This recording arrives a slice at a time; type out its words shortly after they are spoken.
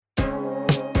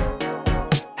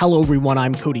Hello everyone,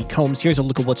 I'm Cody Combs. Here's a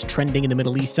look at what's trending in the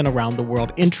Middle East and around the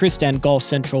world. Interest and Gulf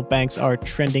central banks are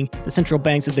trending. The central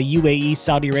banks of the UAE,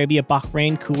 Saudi Arabia,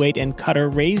 Bahrain, Kuwait, and Qatar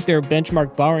raised their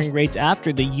benchmark borrowing rates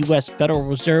after the U.S. Federal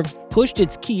Reserve pushed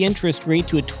its key interest rate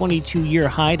to a 22-year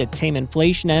high to tame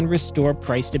inflation and restore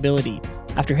price stability.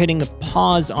 After hitting a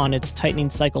pause on its tightening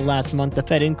cycle last month, the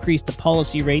Fed increased the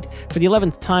policy rate for the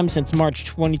 11th time since March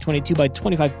 2022 by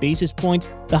 25 basis points,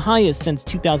 the highest since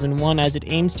 2001, as it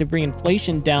aims to bring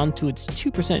inflation down to its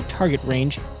 2% target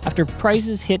range after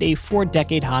prices hit a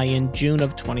four-decade high in June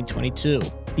of 2022.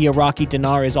 The Iraqi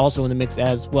dinar is also in the mix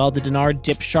as well. The dinar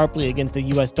dipped sharply against the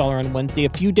U.S. dollar on Wednesday, a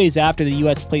few days after the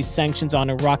U.S. placed sanctions on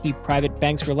Iraqi private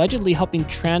banks for allegedly helping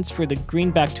transfer the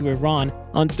greenback to Iran.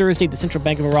 On Thursday, the Central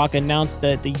Bank of Iraq announced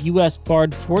that the U.S.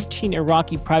 barred 14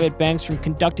 Iraqi private banks from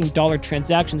conducting dollar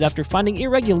transactions after finding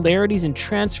irregularities in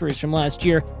transfers from last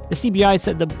year. The CBI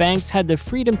said the banks had the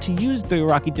freedom to use the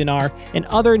Iraqi dinar and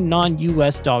other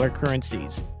non-U.S. dollar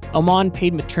currencies. Oman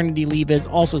paid maternity leave has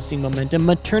also seen momentum.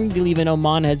 Maternity leave in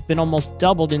Oman has been almost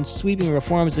doubled in sweeping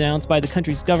reforms announced by the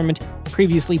country's government.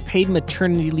 Previously, paid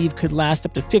maternity leave could last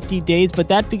up to 50 days, but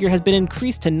that figure has been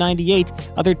increased to 98.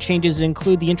 Other changes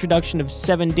include the introduction of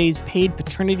 7 days paid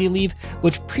paternity leave,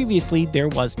 which previously there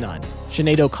was none.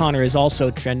 Sinead O'Connor is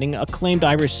also trending. Acclaimed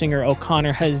Irish singer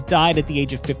O'Connor has died at the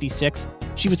age of 56.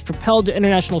 She was propelled to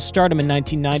international stardom in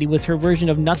 1990 with her version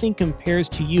of Nothing Compares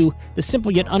to You. The simple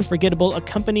yet unforgettable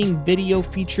accompanying video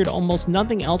featured almost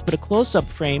nothing else but a close-up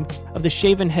frame of the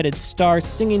shaven-headed star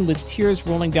singing with tears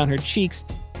rolling down her cheeks.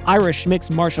 Irish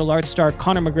mixed martial arts star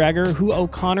Conor McGregor, who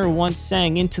O'Connor once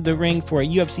sang into the ring for a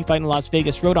UFC fight in Las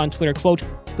Vegas, wrote on Twitter, quote,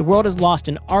 "The world has lost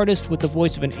an artist with the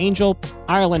voice of an angel.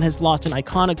 Ireland has lost an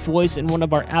iconic voice and one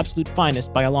of our absolute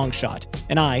finest by a long shot.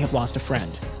 And I have lost a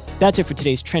friend." That's it for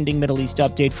today's Trending Middle East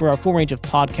update. For our full range of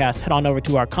podcasts, head on over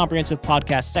to our comprehensive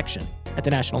podcast section at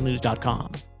thenationalnews.com.